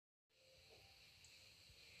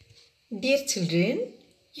Dear children,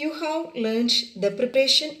 you have learned the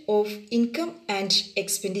preparation of income and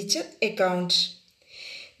expenditure account.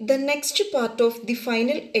 The next part of the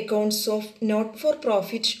final accounts of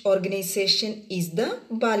not-for-profit organization is the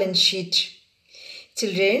balance sheet.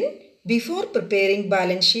 Children, before preparing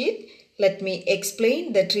balance sheet, let me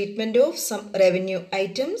explain the treatment of some revenue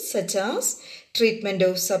items such as treatment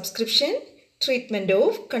of subscription, treatment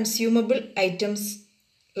of consumable items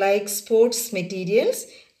like sports materials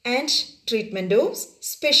and treatment of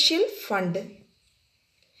special fund.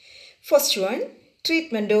 First one,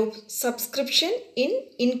 treatment of subscription in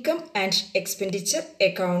income and expenditure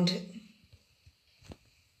account.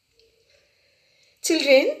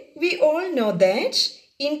 Children, we all know that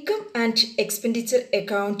income and expenditure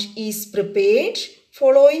account is prepared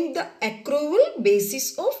following the accrual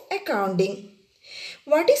basis of accounting.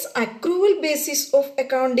 What is accrual basis of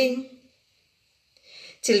accounting?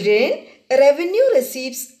 Children, revenue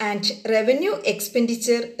receipts and revenue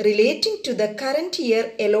expenditure relating to the current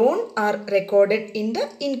year alone are recorded in the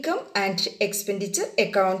income and expenditure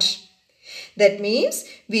account. That means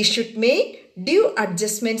we should make due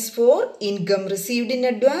adjustments for income received in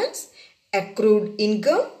advance, accrued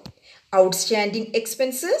income, outstanding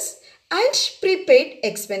expenses and prepaid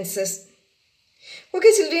expenses.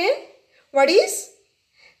 Okay children, what is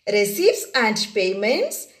receipts and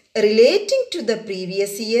payments relating to the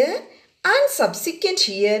previous year and subsequent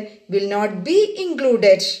year will not be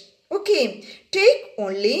included. Okay, take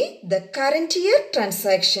only the current year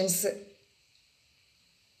transactions.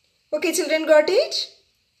 Okay children, got it?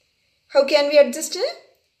 How can we adjust it?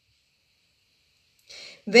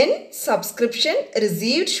 When subscription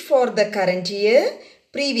received for the current year,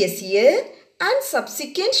 previous year and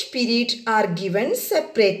subsequent period are given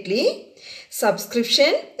separately,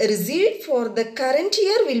 subscription received for the current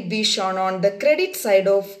year will be shown on the credit side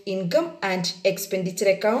of income and expenditure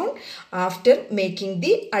account after making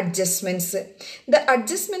the adjustments. The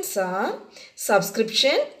adjustments are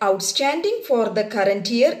subscription outstanding for the current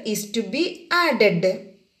year is to be added.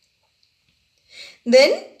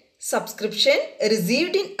 Then subscription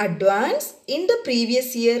received in advance in the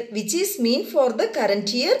previous year which is mean for the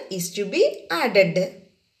current year is to be added.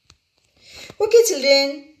 Okay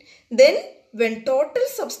children, then when total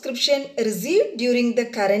subscription received during the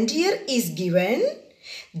current year is given,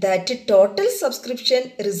 that total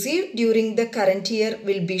subscription received during the current year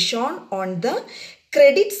will be shown on the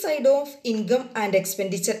credit side of income and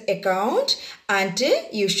expenditure account and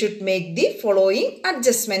you should make the following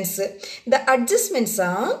adjustments. The adjustments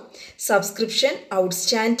are subscription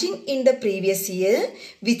outstanding in the previous year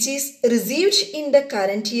which is received in the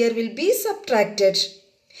current year will be subtracted.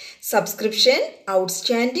 Subscription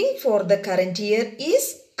outstanding for the current year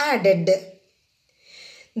is added.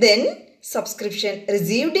 Then subscription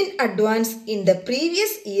received in advance in the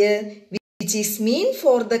previous year which is mean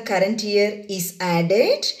for the current year is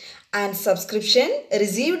added and subscription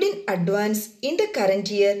received in advance in the current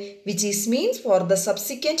year which is means for the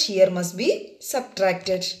subsequent year must be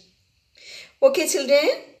subtracted. Okay children,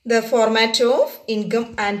 the format of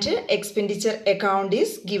income and expenditure account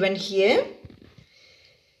is given here.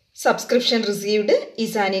 Subscription received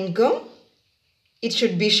is an income. It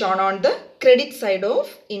should be shown on the credit side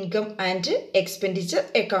of income and expenditure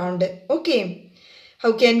account. Okay.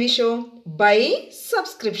 How can we show? By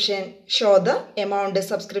subscription. Show the amount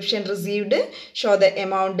subscription received. Show the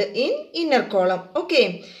amount in inner column.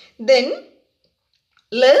 Okay. Then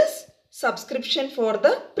less subscription for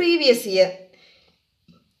the previous year.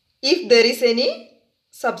 If there is any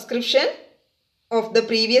subscription of the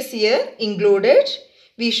previous year included,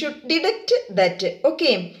 we should deduct that.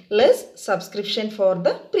 Okay. Less subscription for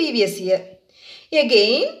the previous year.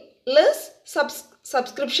 Again, less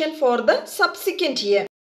subscription for the subsequent year.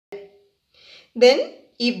 Then,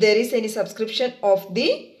 if there is any subscription of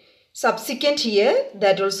the subsequent year,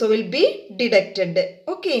 that also will be deducted.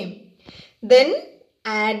 Okay. Then,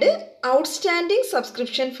 add outstanding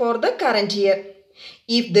subscription for the current year.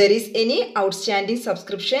 If there is any outstanding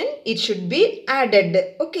subscription, it should be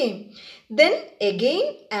added. Okay. Then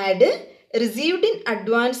again add received in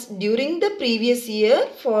advance during the previous year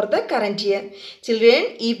for the current year.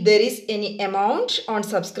 Children, if there is any amount on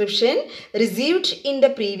subscription received in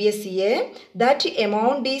the previous year, that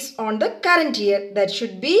amount is on the current year. That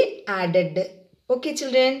should be added. Okay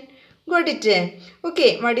children, got it?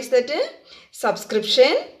 Okay, what is that?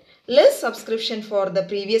 Subscription, less subscription for the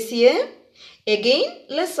previous year. Again,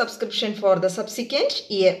 less subscription for the subsequent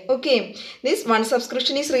year. Okay. This one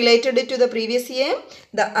subscription is related to the previous year.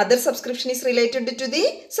 The other subscription is related to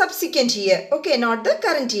the subsequent year. Okay. Not the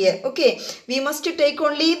current year. Okay. We must take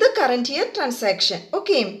only the current year transaction.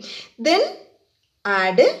 Okay. Then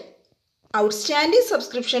add outstanding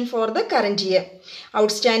subscription for the current year.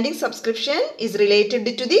 Outstanding subscription is related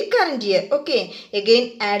to the current year. Okay.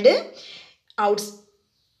 Again add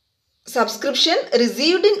subscription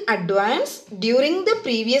received in advance during the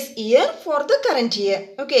previous year for the current year.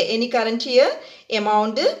 Okay. Any current year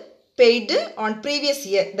amount paid on previous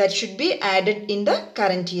year, that should be added in the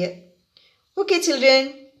current year. Okay,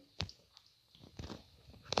 children.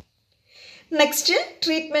 Next,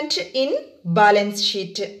 treatment in balance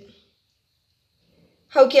sheet.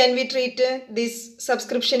 How can we treat this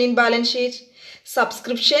subscription in balance sheet?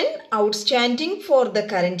 Subscription outstanding for the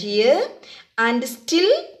current year and still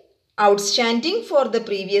outstanding for the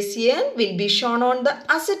previous year will be shown on the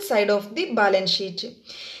asset side of the balance sheet.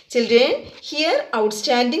 Children, here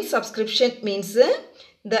outstanding subscription means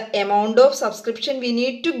the amount of subscription we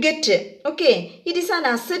need to get. Okay, it is an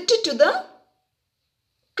asset to the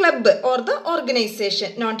club or the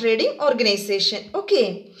organization, non-trading organization.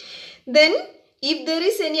 Okay, then if there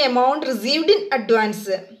is any amount received in advance,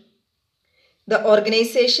 the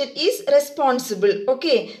organization is responsible.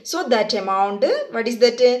 Okay, so that amount, what is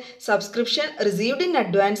that? Subscription received in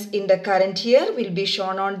advance in the current year will be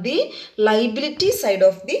shown on the liability side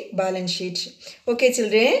of the balance sheet. Okay,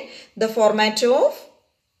 children, the format of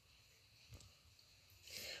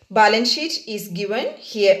balance sheet is given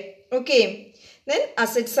here. Okay, then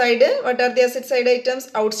asset side, what are the asset side items?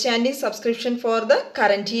 Outstanding subscription for the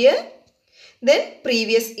current year, then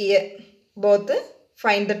previous year. Both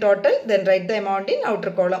find the total, then write the amount in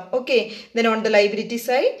outer column. Okay, then on the liability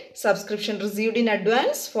side, subscription received in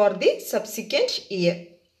advance for the subsequent year.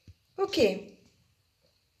 Okay.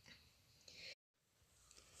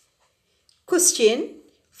 Question.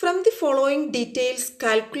 From the following details,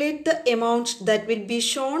 calculate the amount that will be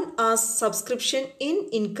shown as subscription in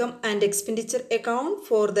income and expenditure account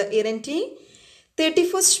for the year ending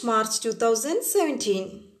 31st March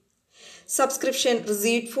 2017. Subscription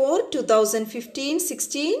received for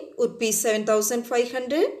 2015-16 would be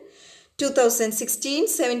 7,500,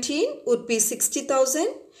 2016-17 would be 60,000,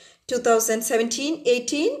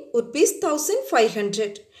 2017-18 would be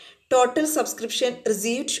 1,500. Total subscription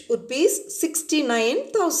received would be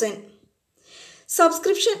 69,000.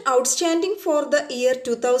 Subscription outstanding for the year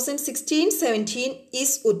 2016-17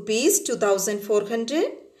 is would be 2,400.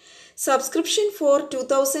 Subscription for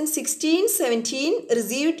 2016-17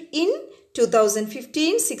 received in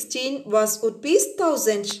 2015-16 was would be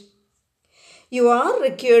 1,000. You are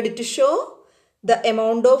required to show the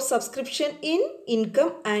amount of subscription in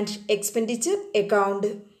income and expenditure account.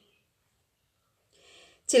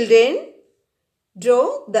 Children,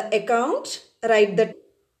 draw the account, write the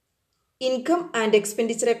income and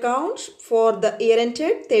expenditure account for the year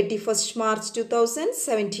ended 31st March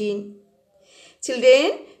 2017.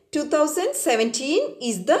 Children, 2017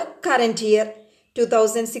 is the current year,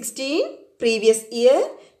 2016 previous year,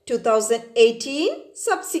 2018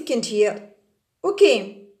 subsequent year.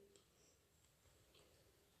 Okay.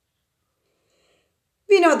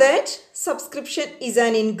 We know that subscription is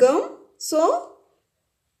an income, so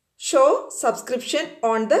show subscription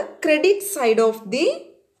on the credit side of the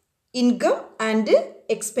income and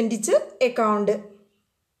expenditure account.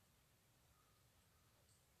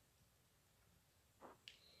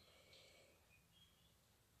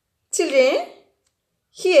 Children,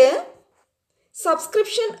 here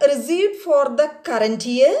subscription received for the current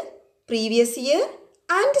year, previous year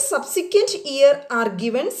and subsequent year are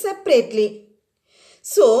given separately.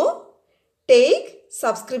 So, take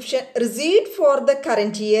subscription received for the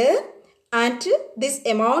current year and this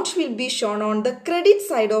amount will be shown on the credit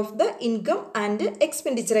side of the income and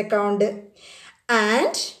expenditure account.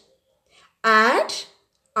 And add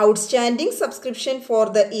outstanding subscription for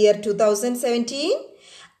the year 2017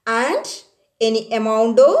 and any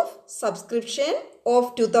amount of subscription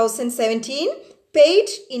of 2017 paid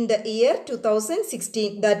in the year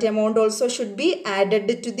 2016. That amount also should be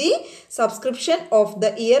added to the subscription of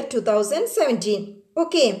the year 2017.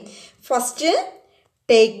 Okay. First,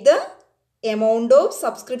 take the amount of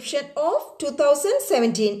subscription of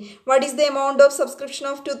 2017. What is the amount of subscription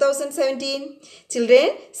of 2017? Children,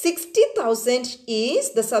 60,000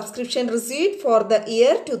 is the subscription received for the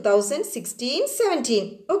year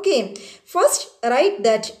 2016-17. Okay. First, write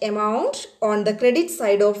that amount on the credit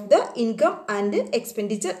side of the income and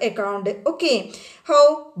expenditure account. Okay.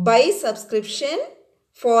 How? By subscription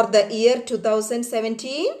for the year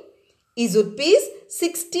 2017 is rupees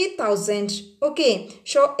 60,000. Okay.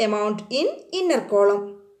 Show amount in inner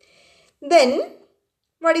column. Then,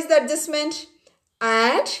 what is the adjustment?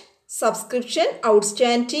 Add subscription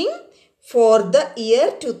outstanding for the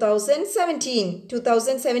year 2017.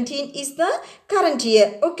 2017 is the current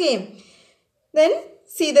year. Okay. Then,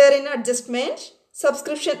 See there in adjustment,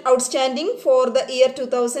 subscription outstanding for the year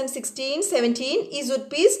 2016-17 is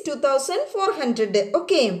rupees 2400.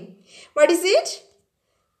 Okay. What is it?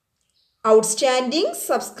 Outstanding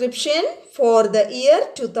subscription for the year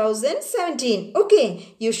 2017.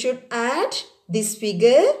 Okay. You should add this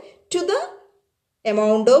figure to the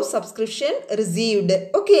amount of subscription received.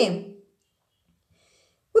 Okay.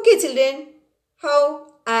 Okay, children. How?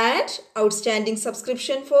 Add outstanding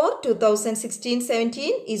subscription for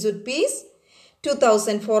 2016-17 is rupees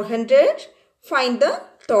 2400. Find the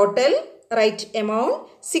total right amount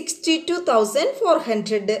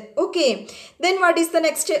 62,400. Okay. Then what is the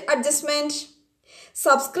next adjustment?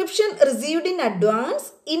 Subscription received in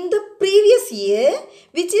advance in the previous year,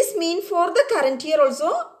 which is mean for the current year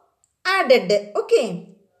also added. Okay.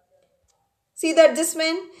 See the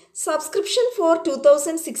adjustment. Subscription for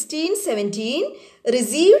 2016-17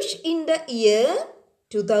 received in the year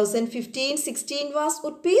 2015-16 was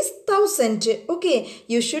rupees 1000. Okay.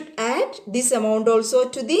 You should add this amount also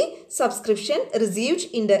to the subscription received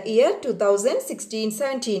in the year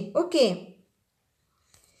 2016-17. Okay.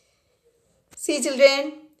 See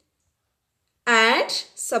children. Add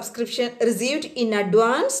subscription received in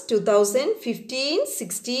advance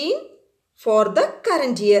 2015-16 for the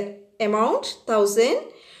current year. Amount 1000.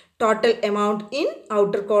 Total amount in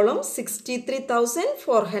outer column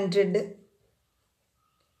 63,400.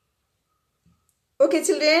 Okay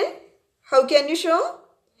children. How can you show?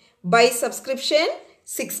 By subscription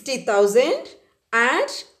 60,000.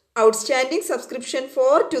 Add outstanding subscription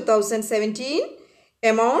for 2017.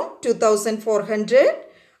 Amount 2,400.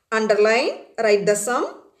 Underline. Write the sum.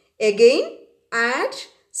 Again add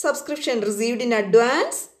subscription received in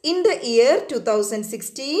advance in the year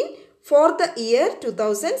 2016 for the year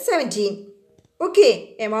 2017.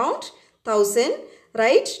 Okay. Amount 1000.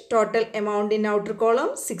 Write total amount in outer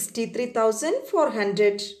column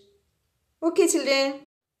 63,400. Okay children.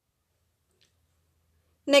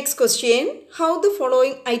 Next question. How the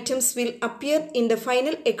following items will appear in the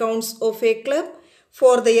final accounts of a club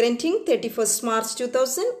for the year ending 31st March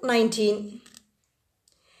 2019?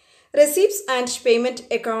 Receipts and payment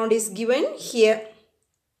account is given here.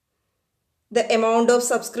 The amount of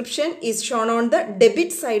subscription is shown on the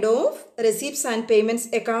debit side of receipts and payments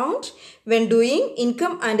account. When doing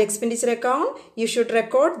income and expenditure account, you should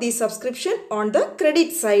record the subscription on the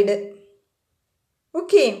credit side.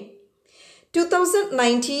 Okay.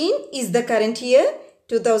 2019 is the current year.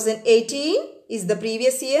 2018 is the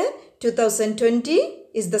previous year. 2020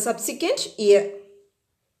 is the subsequent year.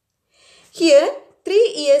 Here,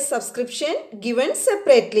 3 years subscription given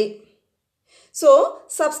separately. So,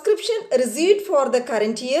 subscription received for the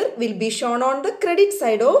current year will be shown on the credit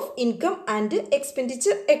side of income and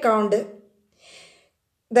expenditure account.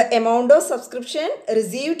 The amount of subscription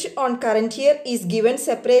received on current year is given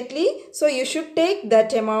separately. So, you should take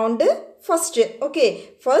that amount first.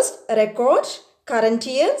 Okay, first record current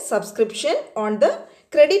year subscription on the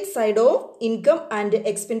credit side of income and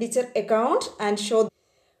expenditure account and show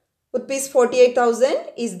rupees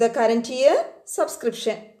 48,000 is the current year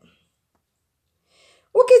subscription.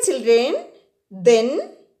 Okay children,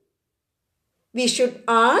 then we should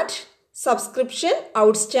add subscription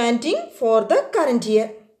outstanding for the current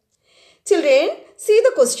year. Children, see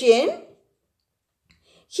the question.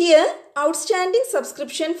 Here, outstanding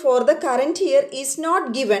subscription for the current year is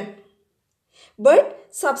not given. But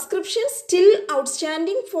subscription still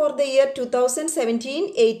outstanding for the year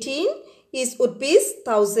 2017-18 is rupees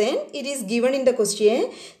 1000. It is given in the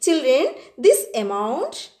question. Children, this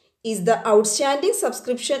amount is the outstanding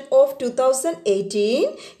subscription of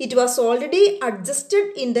 2018. It was already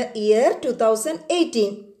adjusted in the year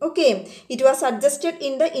 2018. Okay, it was adjusted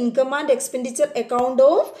in the income and expenditure account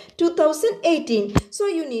of 2018. So,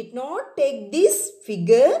 you need not take this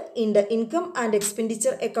figure in the income and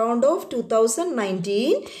expenditure account of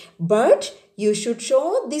 2019. But you should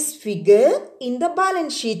show this figure in the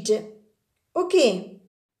balance sheet. Okay.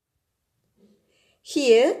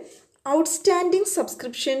 Here, outstanding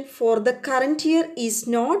subscription for the current year is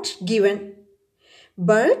not given,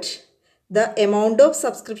 but the amount of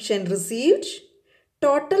subscription received,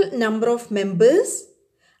 total number of members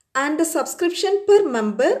and the subscription per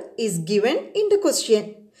member is given in the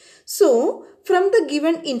question. So, from the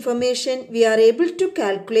given information, we are able to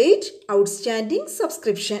calculate outstanding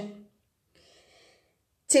subscription.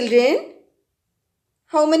 Children,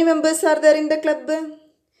 how many members are there in the club?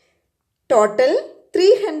 Total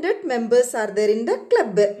 300 members are there in the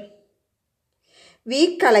club.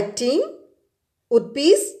 We collecting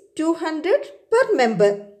rupees 200 per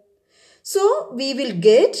member. So, we will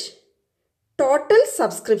get total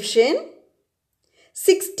subscription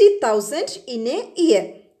 60,000 in a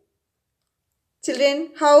year. Children,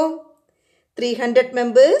 how? 300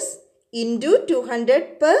 members into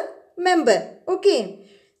 200 per member. Okay.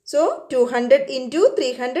 So, 200 into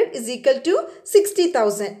 300 is equal to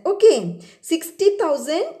 60,000. Okay.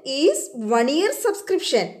 60,000 is 1 year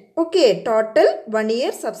subscription. Okay. Total 1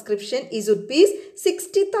 year subscription is rupees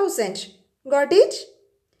 60,000. Got it?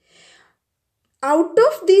 Out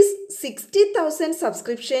of this 60,000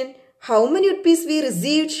 subscription, how many rupees we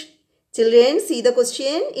received? Children, see the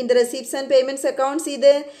question in the receipts and payments account. See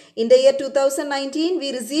the in the year 2019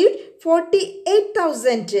 we received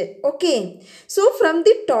 48,000. Okay. So from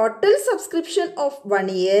the total subscription of 1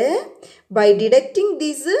 year, by deducting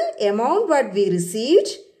this amount what we received,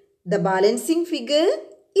 the balancing figure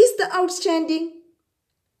is the outstanding.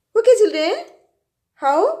 Okay, children.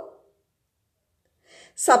 How?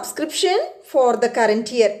 Subscription for the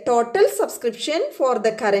current year. Total subscription for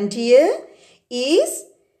the current year is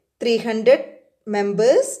 300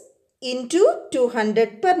 members into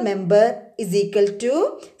 200 per member is equal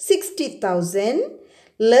to 60,000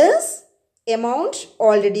 less amount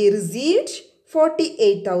already received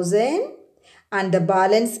 48,000 and the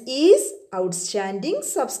balance is outstanding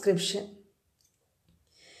subscription.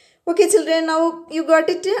 Okay, children, now you got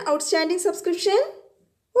it, outstanding subscription.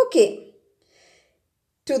 Okay.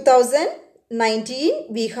 2019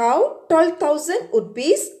 we have 12,000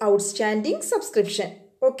 rupees outstanding subscription.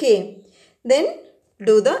 Okay. Then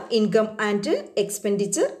do the income and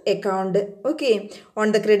expenditure account. Okay.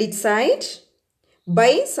 On the credit side,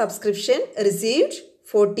 by subscription received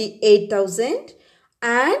 48,000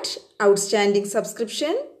 and outstanding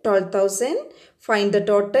subscription 12,000. Find the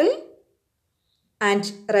total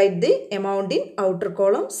and write the amount in outer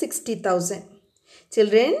column 60,000.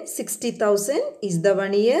 Children, 60,000 is the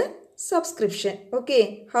 1 year subscription.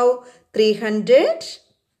 Okay. How? 300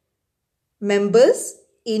 members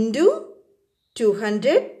into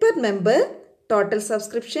 200 per member. Total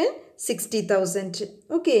subscription 60,000.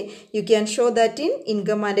 Okay. You can show that in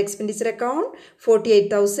income and expenditure account.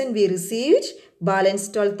 48,000 we received. Balance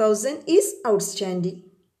 12,000 is outstanding.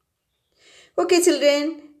 Okay,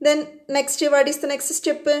 children. Then next, what is the next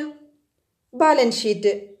step? Balance sheet.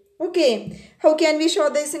 Okay, how can we show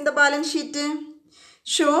this in the balance sheet?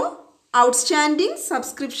 Show outstanding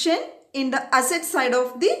subscription in the asset side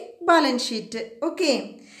of the balance sheet.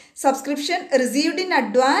 Okay, subscription received in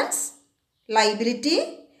advance,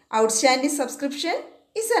 liability, outstanding subscription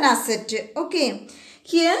is an asset. Okay,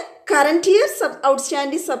 here current year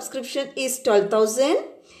outstanding subscription is 12,000.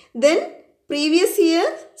 Then previous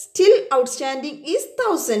year still outstanding is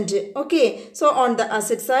 1,000. Okay, so on the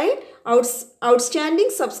asset side, outstanding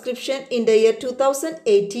subscription in the year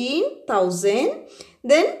 2018, 1,000.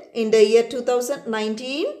 Then in the year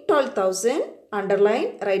 2019, 12,000.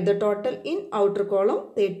 Underline, write the total in outer column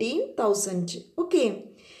 13,000. Okay.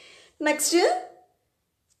 Next,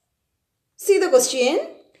 see the question.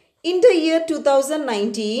 In the year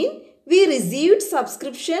 2019, we received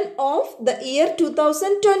subscription of the year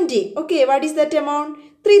 2020. Okay, what is that amount?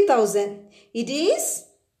 3,000. It is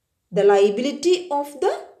the liability of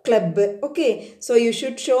the club. Okay, so you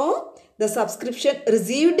should show the subscription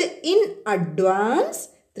received in advance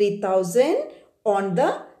 3,000 on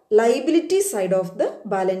the liability side of the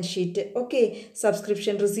balance sheet. Okay,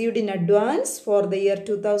 subscription received in advance for the year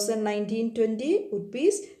 2019-20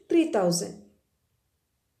 rupees 3,000.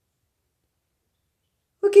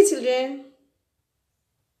 Okay, children.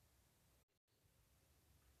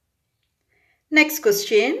 Next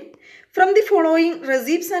question. From the following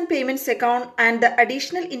receipts and payments account and the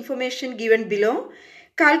additional information given below,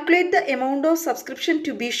 calculate the amount of subscription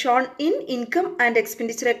to be shown in income and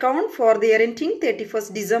expenditure account for the year ending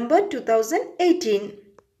 31st December 2018.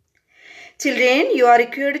 Children, you are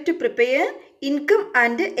required to prepare income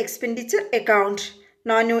and expenditure account.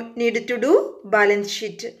 Now you need to do balance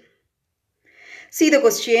sheet. See the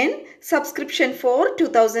question. Subscription for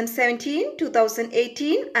 2017,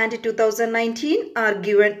 2018 and 2019 are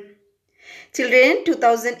given. Children,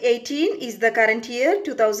 2018 is the current year,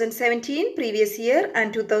 2017 previous year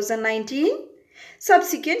and 2019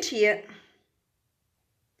 subsequent year.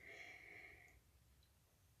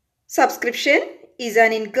 Subscription is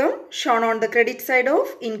an income shown on the credit side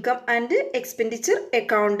of income and expenditure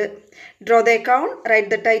account. Draw the account,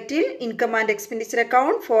 write the title income and expenditure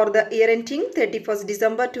account for the year ending 31st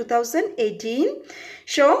December 2018.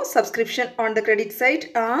 Show subscription on the credit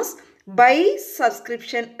side as by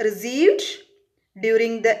subscription received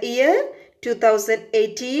during the year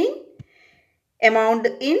 2018, amount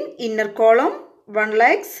in inner column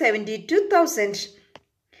 1,72,000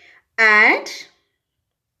 and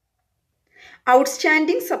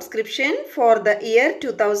Outstanding subscription for the year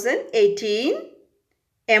 2018.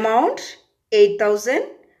 Amount 8,000.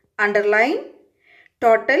 Underline.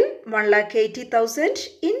 Total 1,80,000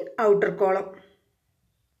 in outer column.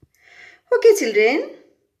 Okay children.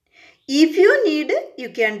 If you need, you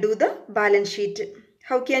can do the balance sheet.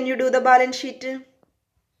 How can you do the balance sheet?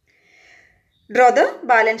 Draw the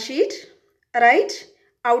balance sheet. Write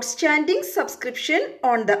outstanding subscription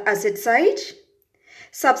on the asset side.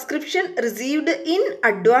 Subscription received in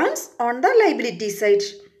advance on the liability side.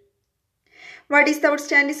 What is the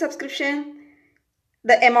outstanding subscription?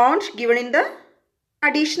 The amount given in the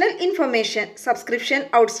additional information. Subscription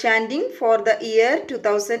outstanding for the year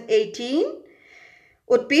 2018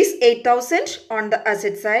 rupees 8,000 on the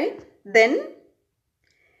asset side. Then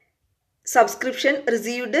subscription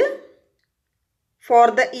received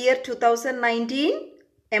for the year 2019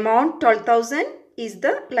 amount 12,000 is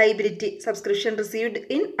the liability. Subscription received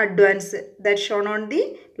in advance, that's shown on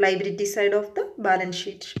the liability side of the balance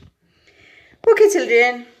sheet. Okay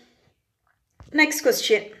children, next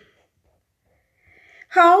question.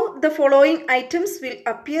 How the following items will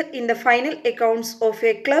appear in the final accounts of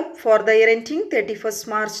a club for the year ending 31st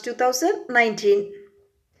March 2019?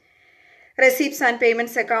 Receipts and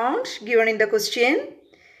payments account given in the question.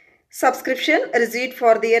 Subscription received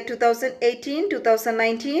for the year 2018,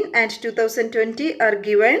 2019 and 2020 are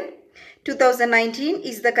given. 2019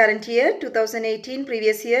 is the current year, 2018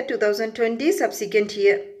 previous year, 2020 subsequent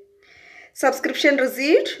year. Subscription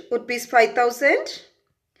received rupees 5,000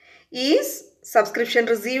 is subscription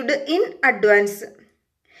received in advance.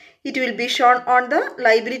 It will be shown on the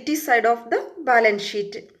liability side of the balance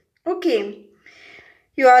sheet. Okay.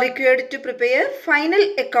 You are required to prepare final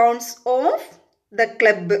accounts of the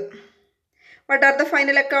club. What are the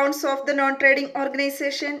final accounts of the non-trading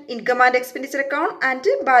organization? Income and expenditure account and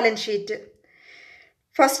balance sheet.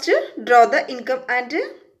 First, draw the income and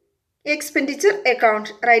expenditure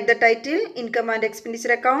account. Write the title income and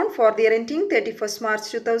expenditure account for the year ending 31st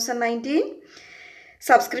March 2019.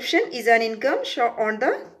 Subscription is an income shown on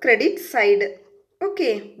the credit side.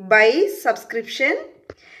 Okay. By subscription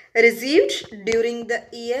received during the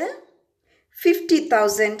year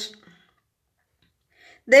 50,000.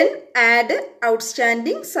 Then add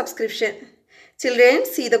outstanding subscription. Children,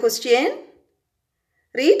 see the question.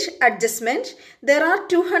 Read adjustment. There are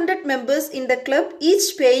 200 members in the club,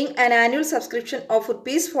 each paying an annual subscription of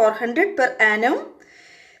rupees 400 per annum.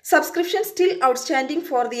 Subscription still outstanding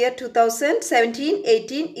for the year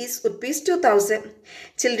 2017-18 is rupees 2,000.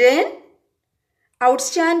 Children,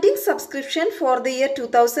 outstanding subscription for the year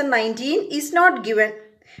 2019 is not given,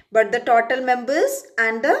 but the total members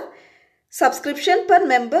and the subscription per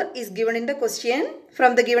member is given in the question.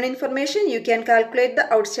 From the given information, you can calculate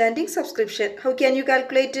the outstanding subscription. How can you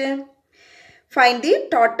calculate? Find the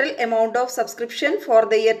total amount of subscription for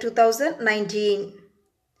the year 2019.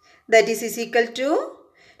 That is equal to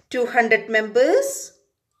 200 members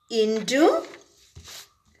into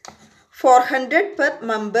 400 per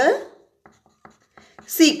member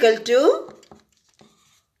is equal to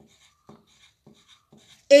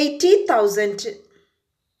 80,000.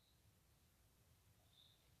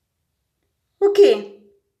 Okay.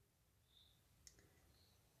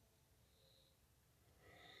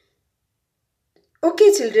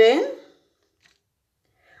 Okay children.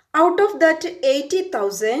 Out of that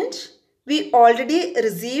 80,000, we already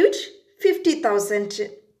received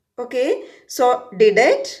 50,000. Okay. So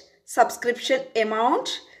deduct subscription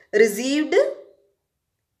amount received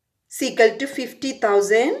is equal to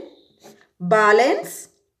 50,000. Balance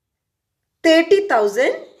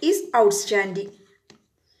 30,000 is outstanding.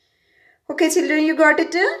 Okay children, you got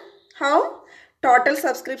it? How? Total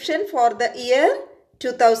subscription for the year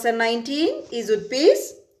 2019 is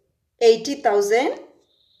rupees 80,000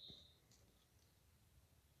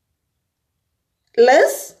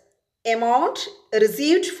 less amount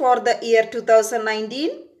received for the year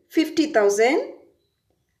 2019 50,000.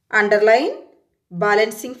 Underline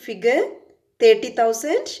balancing figure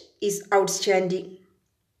 30,000 is outstanding.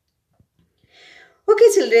 Okay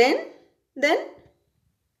children, then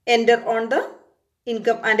enter on the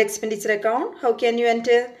income and expenditure account. How can you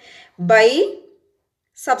enter? By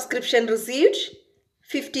subscription received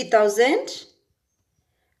 50,000,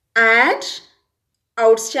 add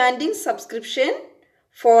outstanding subscription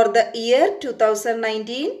for the year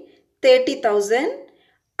 2019 30,000,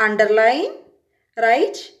 underline,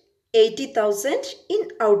 write 80,000 in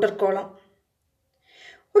outer column.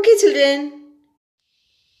 Okay children.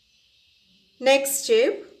 Next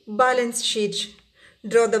step, balance sheet.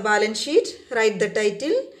 Draw the balance sheet. Write the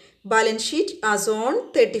title balance sheet as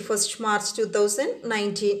on 31st March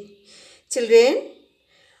 2019. Children,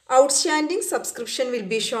 Outstanding subscription will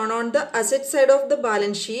be shown on the asset side of the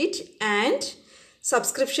balance sheet and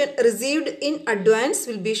subscription received in advance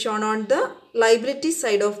will be shown on the liability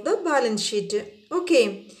side of the balance sheet.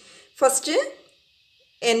 Okay. First,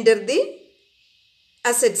 enter the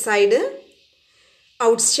asset side.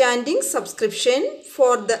 Outstanding subscription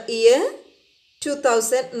for the year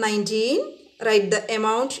 2019. Write the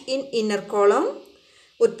amount in inner column.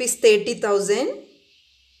 Rupees 30,000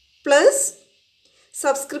 plus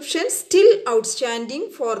subscription still outstanding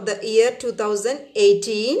for the year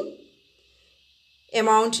 2018.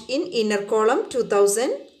 Amount in inner column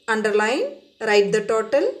 2000. Underline. Write the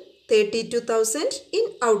total 32,000 in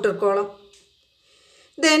outer column.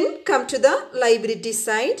 Then come to the liability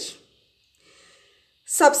side.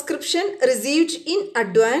 Subscription received in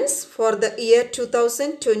advance for the year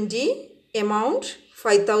 2020. Amount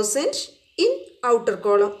 5,000 in outer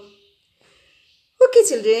column. Okay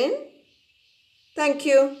children. Thank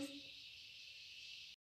you.